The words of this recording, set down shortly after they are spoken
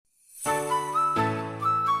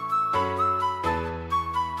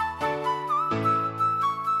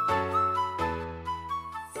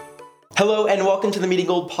Hello and welcome to the Meeting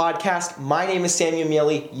Gold podcast. My name is Samuel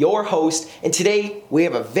Mealy, your host, and today we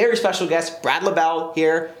have a very special guest, Brad LaBelle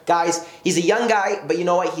here. Guys, he's a young guy, but you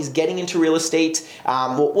know what? He's getting into real estate.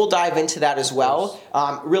 We'll dive into that as well.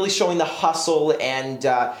 Really showing the hustle and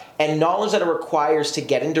knowledge that it requires to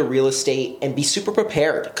get into real estate and be super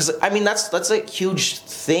prepared. Because I mean, that's a huge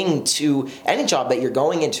thing to any job that you're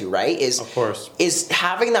going into, right? Of course. Is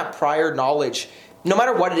having that prior knowledge, no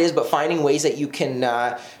matter what it is, but finding ways that you can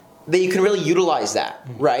really utilize that,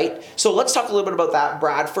 right? So let's talk a little bit about that,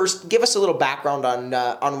 Brad. First, give us a little background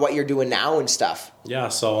on what you're doing now and stuff. Yeah,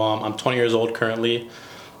 so I'm 20 years old currently.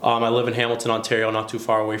 I live in Hamilton, Ontario, not too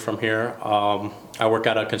far away from here. I work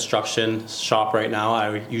at a construction shop right now.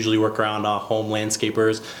 I usually work around home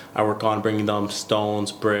landscapers. I work on bringing them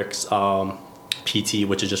stones, bricks, PT,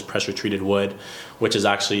 which is just pressure treated wood, which is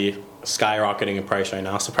actually skyrocketing in price right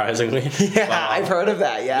now, surprisingly. Yeah, but, I've heard of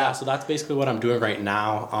that, yeah. So that's basically what I'm doing right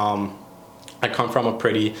now. I come from a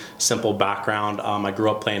pretty simple background. I grew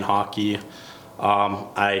up playing hockey.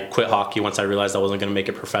 I quit hockey once I realized I wasn't going to make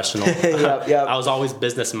it professional. Yep. I was always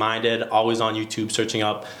business minded, always on YouTube searching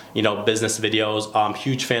up, business videos.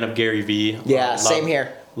 Huge fan of Gary Vee. Yeah, same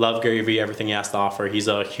here. Love Gary Vee, everything he has to offer. He's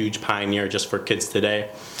a huge pioneer just for kids today.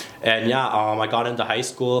 And I got into high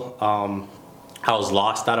school. I was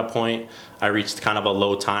lost at a point. I reached kind of a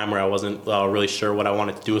low time where I wasn't really sure what I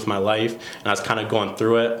wanted to do with my life. And I was kind of going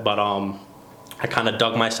through it, but I kind of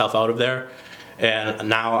dug myself out of there. And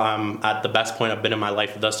now I'm at the best point I've been in my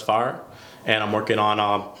life thus far. And I'm working on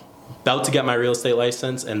about to get my real estate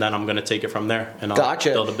license, and then I'm going to take it from there and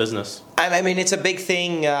build a business. I mean, it's a big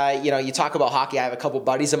thing. You talk about hockey. I have a couple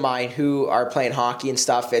buddies of mine who are playing hockey and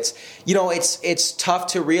stuff. It's tough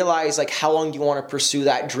to realize like how long you want to pursue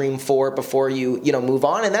that dream for before you move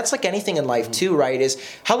on. And that's like anything in life too, right? Is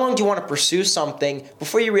how long do you want to pursue something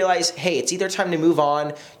before you realize, hey, it's either time to move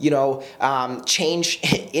on, change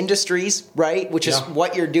industries, right? Which is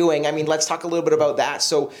what you're doing. I mean, let's talk a little bit about that.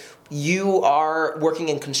 So you are working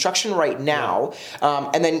in construction right now,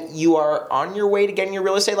 and then you are on your way to getting your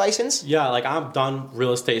real estate license? Yeah, like I'm done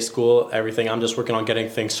real estate school, everything. I'm just working on getting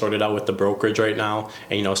things sorted out with the brokerage right now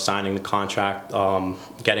and, signing the contract,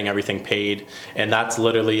 getting everything paid. And that's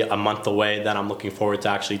literally a month away. Then I'm looking forward to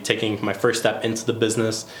actually taking my first step into the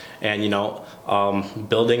business and,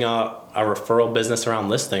 building a referral business around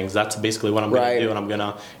listings. That's basically what I'm going to do. And I'm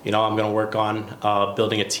going to work on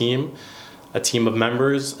building a team of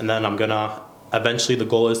members, and then I'm gonna eventually, the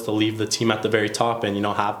goal is to leave the team at the very top and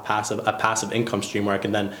have a passive income stream where I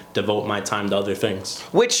can then devote my time to other things.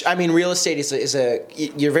 Which, I mean, real estate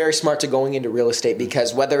you're very smart to going into real estate,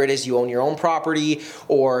 because whether it is you own your own property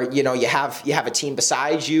or you have a team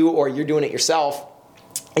beside you or you're doing it yourself,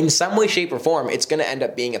 in some way, shape, or form, it's going to end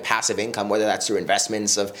up being a passive income, whether that's through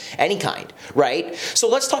investments of any kind, right? So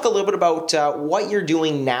let's talk a little bit about what you're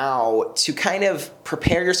doing now to kind of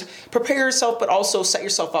prepare yourself, but also set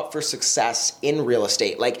yourself up for success in real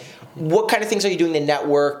estate. Like, what kind of things are you doing to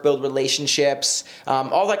network, build relationships,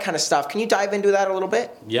 all that kind of stuff? Can you dive into that a little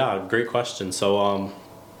bit? Yeah, great question. So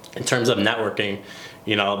in terms of networking,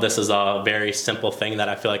 this is a very simple thing that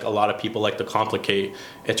I feel like a lot of people like to complicate.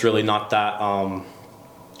 It's really not that...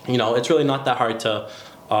 it's really not that hard to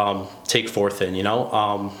take forth in, the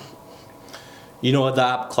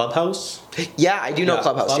app Clubhouse? Yeah, I do know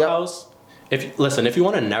Clubhouse. Clubhouse. Yep. If you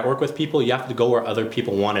want to network with people, you have to go where other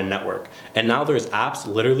people want to network. And now there's apps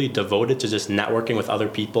literally devoted to just networking with other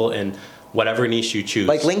people in whatever niche you choose.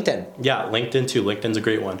 Like LinkedIn. Yeah, LinkedIn too. LinkedIn's a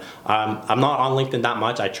great one. I'm not on LinkedIn that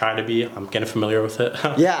much. I try to be. I'm getting familiar with it.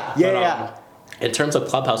 Yeah. In terms of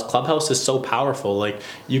Clubhouse is so powerful. Like,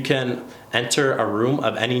 you can enter a room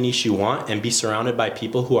of any niche you want and be surrounded by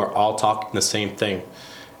people who are all talking the same thing.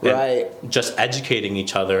 Right. Just educating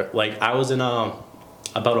each other. Like, I was in about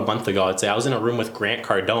a month ago, I'd say, I was in a room with Grant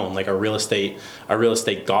Cardone, like a real estate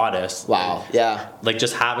goddess. Wow. Yeah. Like,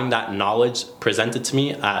 just having that knowledge presented to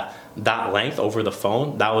me at that length over the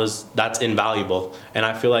phone, that's invaluable. And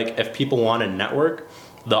I feel like if people want to network,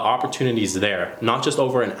 the opportunity's there, not just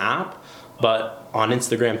over an app, but on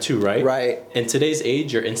Instagram too, right? Right. In today's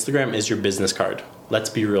age, your Instagram is your business card. Let's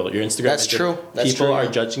be real. Your Instagram That's true. People are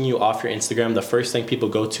judging you off your Instagram. The first thing people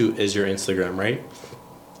go to is your Instagram, right?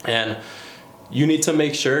 And you need to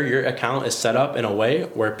make sure your account is set up in a way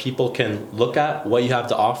where people can look at what you have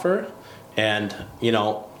to offer and,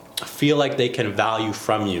 feel like they can value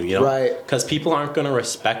from you, Right. Because people aren't going to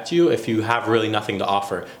respect you if you have really nothing to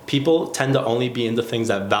offer. People tend to only be into things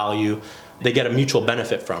that they get a mutual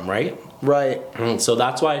benefit from, right? Right. So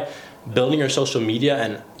that's why building your social media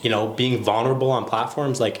and, being vulnerable on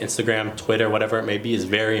platforms like Instagram, Twitter, whatever it may be, is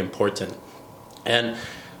very important. And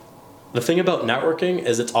The thing about networking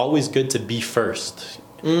is it's always good to be first.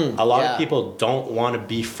 A lot of people don't want to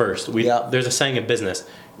be first. There's a saying in business,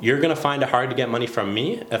 you're going to find it hard to get money from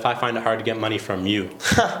me if I find it hard to get money from you.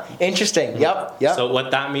 Interesting. Yep. So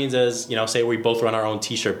what that means is, say we both run our own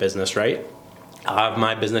t-shirt business, right? I have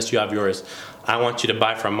my business, you have yours. I want you to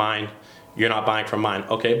buy from mine. You're not buying from mine.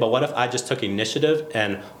 Okay, but what if I just took initiative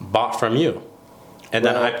and bought from you? And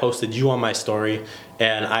then I posted you on my story,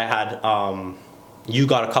 and I had... you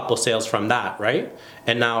got a couple sales from that, right?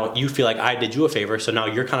 And now you feel like I did you a favor, so now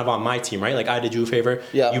you're kind of on my team, right? Like I did you a favor.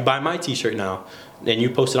 You buy my t-shirt now, and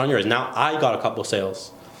you post it on yours. Now I got a couple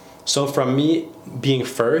sales. So from me being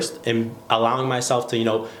first and allowing myself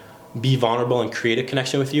to, be vulnerable and create a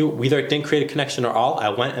connection with you, we either didn't create a connection at all. I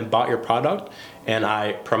went and bought your product, and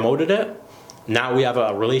I promoted it. Now we have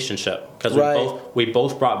a relationship because we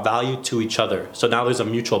both brought value to each other. So now there's a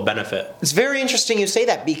mutual benefit. It's very interesting you say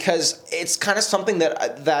that because it's kind of something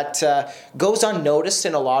that goes unnoticed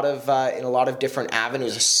in a lot of different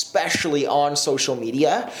avenues, especially on social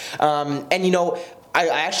media. I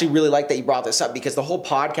actually really like that you brought this up because the whole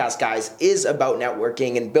podcast, guys, is about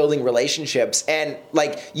networking and building relationships. And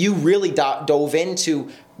you really dove into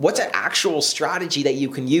what's an actual strategy that you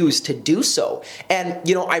can use to do so. And,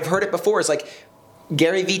 I've heard it before. It's like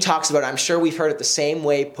Gary Vee talks about it. I'm sure we've heard it the same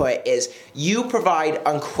way put is you provide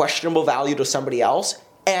unquestionable value to somebody else.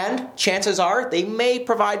 And chances are they may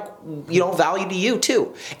provide, value to you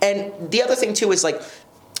too. And the other thing too is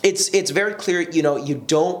it's very clear, you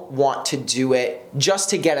don't want to do it just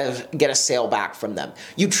to get a sale back from them.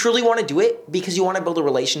 You truly want to do it because you want to build a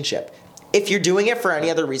relationship. If you're doing it for any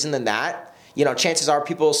other reason than that, chances are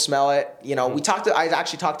people will smell it. I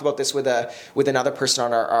actually talked about this with another person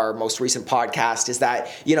on our most recent podcast is that,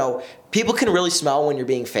 people can really smell when you're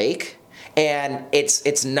being fake and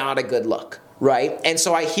it's not a good look. Right. And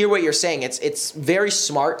so I hear what you're saying. It's very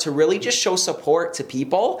smart to really just show support to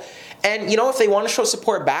people. And, if they want to show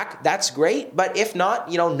support back, that's great. But if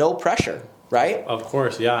not, no pressure. Right. Of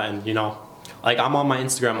course. Yeah. And, I'm on my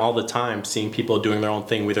Instagram all the time seeing people doing their own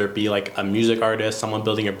thing, whether it be like a music artist, someone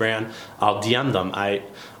building a brand. I'll DM them.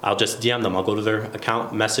 I'll just DM them. I'll go to their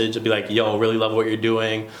account, message, and be like, yo, really love what you're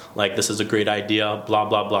doing. This is a great idea, blah,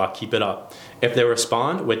 blah, blah. Keep it up. If they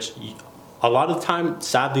respond, which a lot of the time,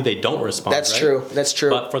 sadly, they don't respond. That's true. That's true.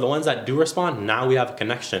 But for the ones that do respond, now we have a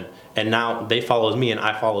connection. And now they followed me and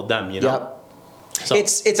I followed them, Yep. So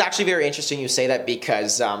it's actually very interesting you say that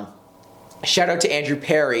because shout out to Andrew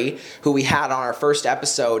Perry, who we had on our first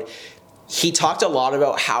episode. He talked a lot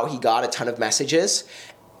about how he got a ton of messages.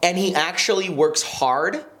 And he actually works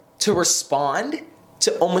hard to respond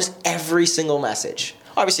to almost every single message.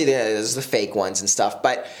 Obviously, there's the fake ones and stuff.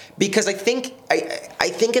 But because I think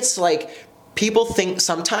it's people think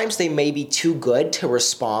sometimes they may be too good to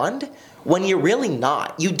respond when you're really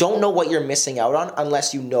not. You don't know what you're missing out on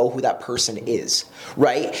unless you know who that person is,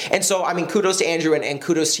 right? And so, kudos to Andrew and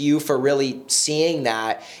kudos to you for really seeing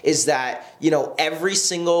that is that, every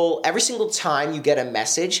single time you get a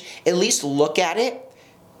message, at least look at it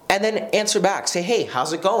and then answer back. Say, hey,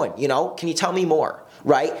 how's it going? Can you tell me more?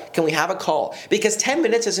 Right? Can we have a call? Because 10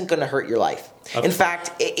 minutes isn't going to hurt your life. In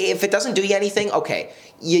fact, if it doesn't do you anything, okay,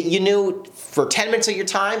 you knew for 10 minutes of your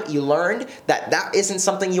time, you learned that isn't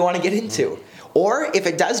something you want to get into. Or if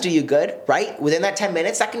it does do you good, right, within that 10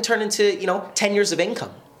 minutes, that can turn into, 10 years of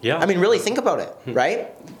income. Yeah. Really think about it, right?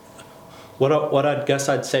 What I guess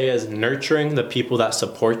I'd say is nurturing the people that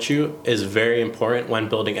support you is very important when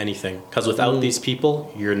building anything. Because without these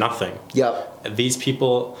people, you're nothing. Yep. These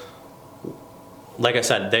people, like I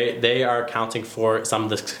said, they are accounting for some of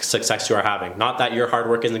the success you are having. Not that your hard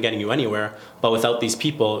work isn't getting you anywhere, but without these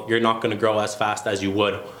people, you're not going to grow as fast as you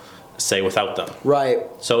would, say, without them. Right.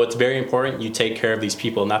 So it's very important you take care of these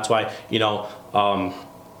people. And that's why,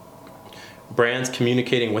 brands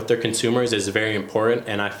communicating with their consumers is very important.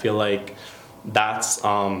 And I feel like that's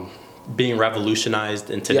being revolutionized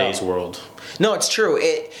in today's world. No, it's true.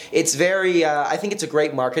 It's very, I think it's a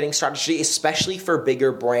great marketing strategy, especially for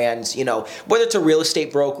bigger brands, whether it's a real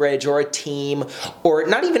estate brokerage or a team or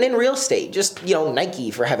not even in real estate, just,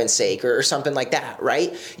 Nike for heaven's sake or something like that,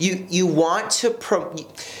 right? You want to,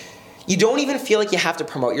 you don't even feel like you have to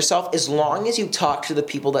promote yourself as long as you talk to the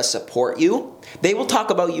people that support you. They will talk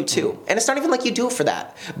about you too. And it's not even like you do it for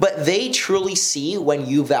that, but they truly see when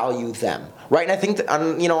you value them, right? And I think that,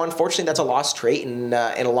 unfortunately, that's a lost trait in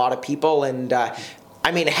a lot of people. And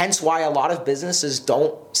hence why a lot of businesses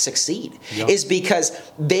don't succeed is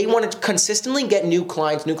because they want to consistently get new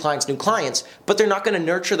clients, but they're not going to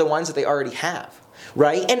nurture the ones that they already have.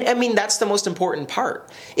 Right? And that's the most important part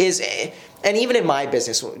and even in my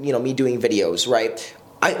business, me doing videos, right?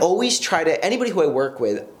 I always try to, anybody who I work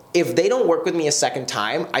with, if they don't work with me a second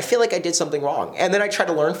time, I feel like I did something wrong. And then I try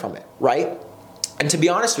to learn from it, right? And to be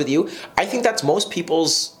honest with you, I think that's most people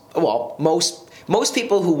who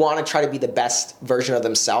want to try to be the best version of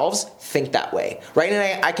themselves think that way, right?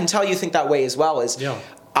 And I can tell you think that way as well.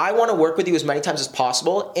 I want to work with you as many times as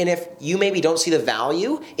possible. And if you maybe don't see the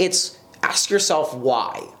value, it's ask yourself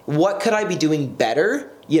why. What could I be doing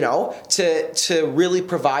better, to really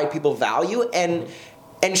provide people value and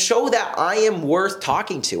show that I am worth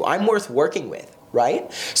talking to. I'm worth working with,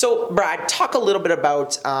 right? So, Brad, talk a little bit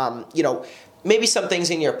about, maybe some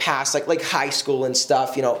things in your past, like high school and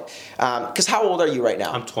stuff, because how old are you right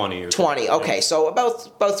now? I'm 20 years 20, old. okay. So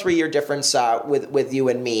about 3-year difference with you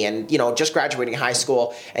and me, and, just graduating high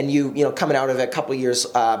school and you coming out of it a couple years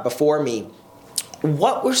before me.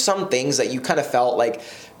 What were some things that you kind of felt like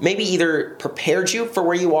maybe either prepared you for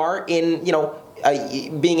where you are in,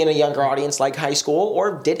 being in a younger audience like high school,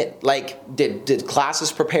 or didn't? Like, did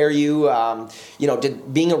classes prepare you?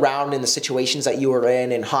 Did being around in the situations that you were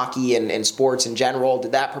in hockey and sports in general,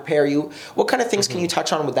 did that prepare you? What kind of things can you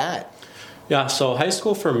touch on with that? Yeah, so high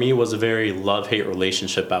school for me was a very love-hate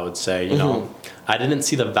relationship, I would say. I didn't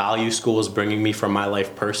see the value school was bringing me from my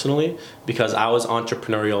life personally, because I was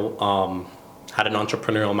entrepreneurial, had an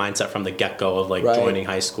entrepreneurial mindset from the get-go of joining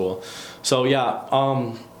high school. So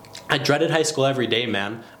yeah, I dreaded high school every day,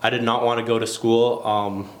 man. I did not want to go to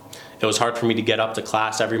school. It was hard for me to get up to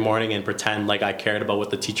class every morning and pretend like I cared about what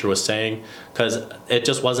the teacher was saying, because it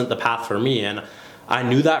just wasn't the path for me. And I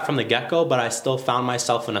knew that from the get-go, but I still found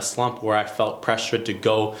myself in a slump where I felt pressured to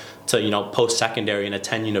go to, post-secondary and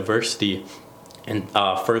attend university and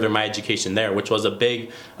further my education there, which was a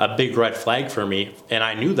big red flag for me. And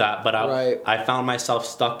I knew that, but I found myself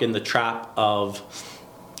stuck in the trap of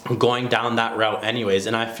going down that route anyways.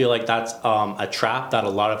 And I feel like that's a trap that a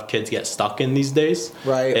lot of kids get stuck in these days,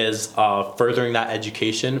 is furthering that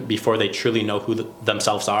education before they truly know who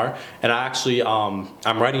themselves are. And I actually, I'm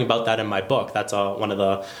writing about that in my book. That's one of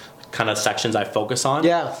the kind of sections I focus on.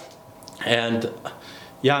 Yeah. And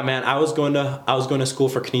yeah, man, I was going to school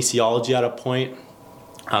for kinesiology at a point.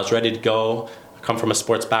 I was ready to go. I come from a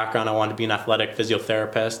sports background. I wanted to be an athletic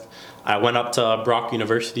physiotherapist. I went up to Brock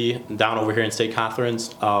University down over here in St.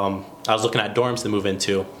 Catharines. I was looking at dorms to move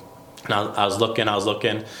into. And I was looking.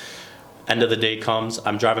 End of the day comes.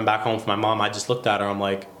 I'm driving back home with my mom. I just looked at her. I'm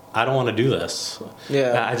like, I don't want to do this.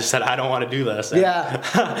 Yeah. I just said, I don't want to do this. And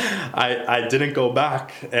I didn't go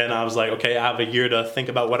back. And I was like, okay, I have a year to think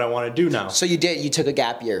about what I want to do now. So you took a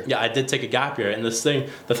gap year. Yeah, I did take a gap year. And the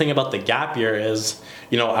thing about the gap year is,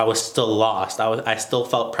 I was still lost. I still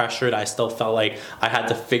felt pressured. I still felt like I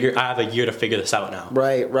have a year to figure this out now.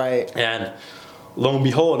 Right. And lo and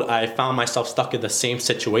behold, I found myself stuck in the same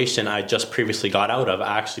situation I just previously got out of.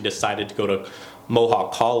 I actually decided to go to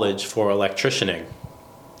Mohawk College for electricianing.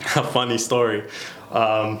 A funny story.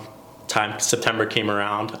 September came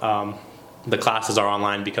around. The classes are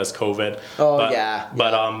online because COVID.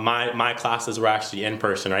 But my classes were actually in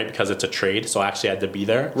person, right? Because it's a trade, so I actually had to be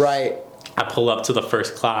there. Right. I pull up to the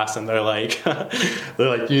first class and they're like,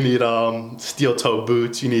 you need steel toe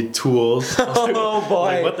boots, you need tools. Oh boy!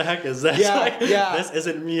 Like, what the heck is this? This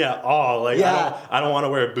isn't me at all. I don't want to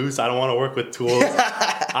wear boots. I don't want to work with tools.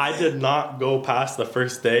 I did not go past the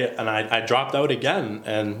first day, and I dropped out again.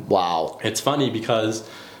 And wow, it's funny because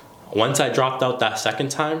once I dropped out that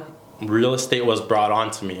second time, real estate was brought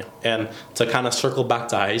on to me. And to kind of circle back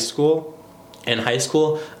to high school, in high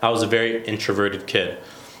school, I was a very introverted kid.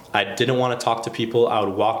 I didn't want to talk to people. I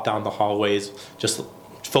would walk down the hallways, just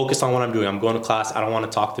focus on what I'm doing. I'm going to class. I don't want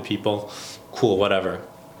to talk to people. Cool, whatever.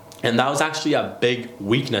 And that was actually a big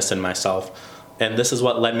weakness in myself. And this is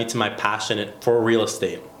what led me to my passion for real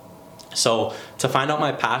estate. So to find out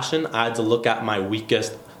my passion, I had to look at my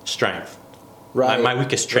weakest strength, my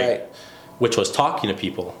weakest trait, which was talking to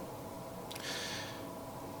people.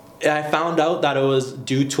 And I found out that it was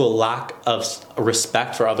due to a lack of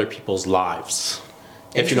respect for other people's lives.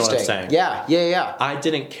 If you know what I'm saying. Yeah. I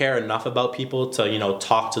didn't care enough about people to,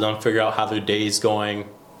 talk to them, figure out how their day's going.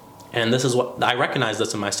 And this is what I recognize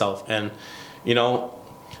this in myself. And,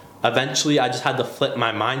 eventually I just had to flip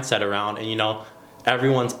my mindset around. And,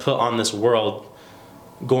 everyone's put on this world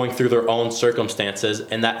going through their own circumstances,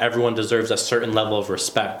 and that everyone deserves a certain level of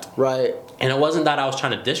respect. Right. And it wasn't that I was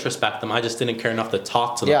trying to disrespect them. I just didn't care enough to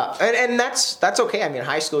talk to them. Yeah. And that's okay. I mean,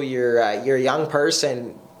 high school, you're a young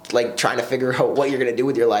person, trying to figure out what you're going to do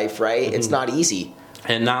with your life, right? Mm-hmm. It's not easy.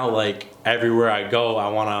 And now, everywhere I go, I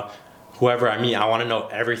want to whoever I meet, I want to know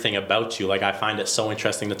everything about you. Like, I find it so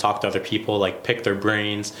interesting to talk to other people, like pick their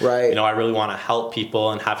brains. Right. You know, I really want to help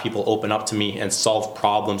people and have people open up to me and solve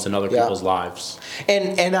problems in other people's lives.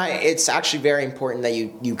 And it's actually very important that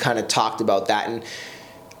you kind of talked about that. And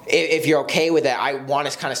if you're okay with it, I want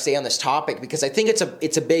to kind of stay on this topic because I think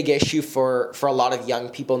it's a big issue for a lot of young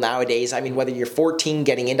people nowadays. I mean, whether you're 14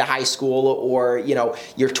 getting into high school or, you know,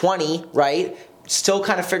 you're 20, right? Still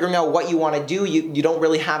kind of figuring out what you want to do. You don't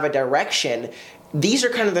really have a direction. These are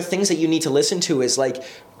kind of the things that you need to listen to is like,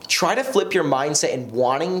 try to flip your mindset and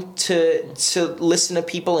wanting to listen to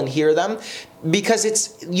people and hear them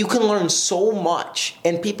because you can learn so much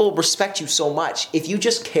and people respect you so much if you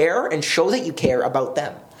just care and show that you care about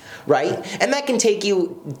them. Right? And that can take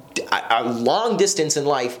you a long distance in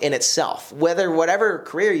life in itself. Whatever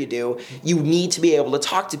career you do, you need to be able to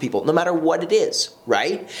talk to people, no matter what it is,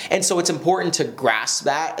 right? And so it's important to grasp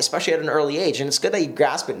that, especially at an early age. And it's good that you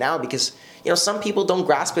grasp it now because, you know, some people don't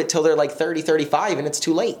grasp it till they're like 30, 35 and it's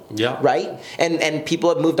too late. Yeah. Right? And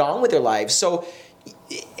people have moved on with their lives. So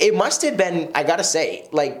it must have been, I gotta say,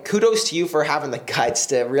 like, kudos to you for having the guts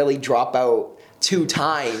to really drop out 2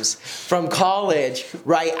 times from college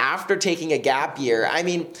right after taking a gap year. I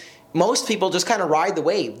mean, most people just kind of ride the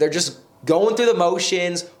wave. They're just going through the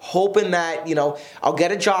motions, hoping that, you know, I'll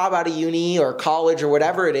get a job out of uni or college or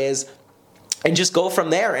whatever it is and just go from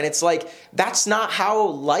there. And it's like, that's not how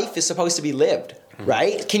life is supposed to be lived,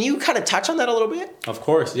 right? Can you kind of touch on that a little bit? Of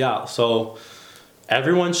course, yeah. So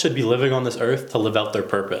everyone should be living on this earth to live out their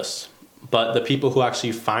purpose. But the people who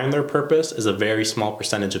actually find their purpose is a very small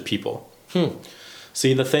percentage of people.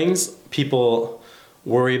 See, the things people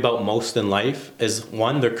worry about most in life is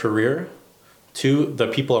 1, their career, 2, the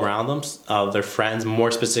people around them, their friends, more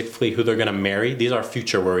specifically who they're going to marry. These are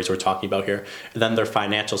future worries we're talking about here. And then their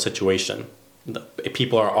financial situation.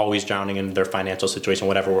 People are always drowning in their financial situation,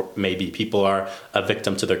 whatever it may be. People are a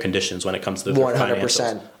victim to their conditions when it comes to their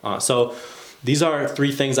 100%. financials. So these are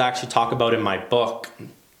 3 things I actually talk about in my book.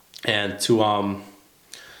 And to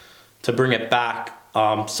bring it back,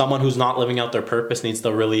 someone who's not living out their purpose needs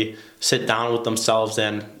to really sit down with themselves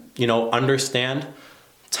and, you know, understand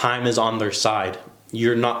time is on their side.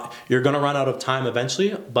 You're going to run out of time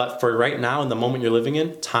eventually, but for right now, in the moment you're living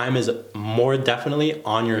in, time is more definitely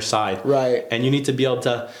on your side. Right. And you need to be able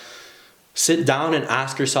to sit down and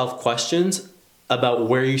ask yourself questions about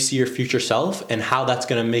where you see your future self and how that's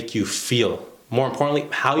going to make you feel. More importantly,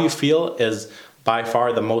 how you feel is by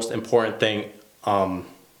far the most important thing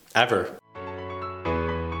ever.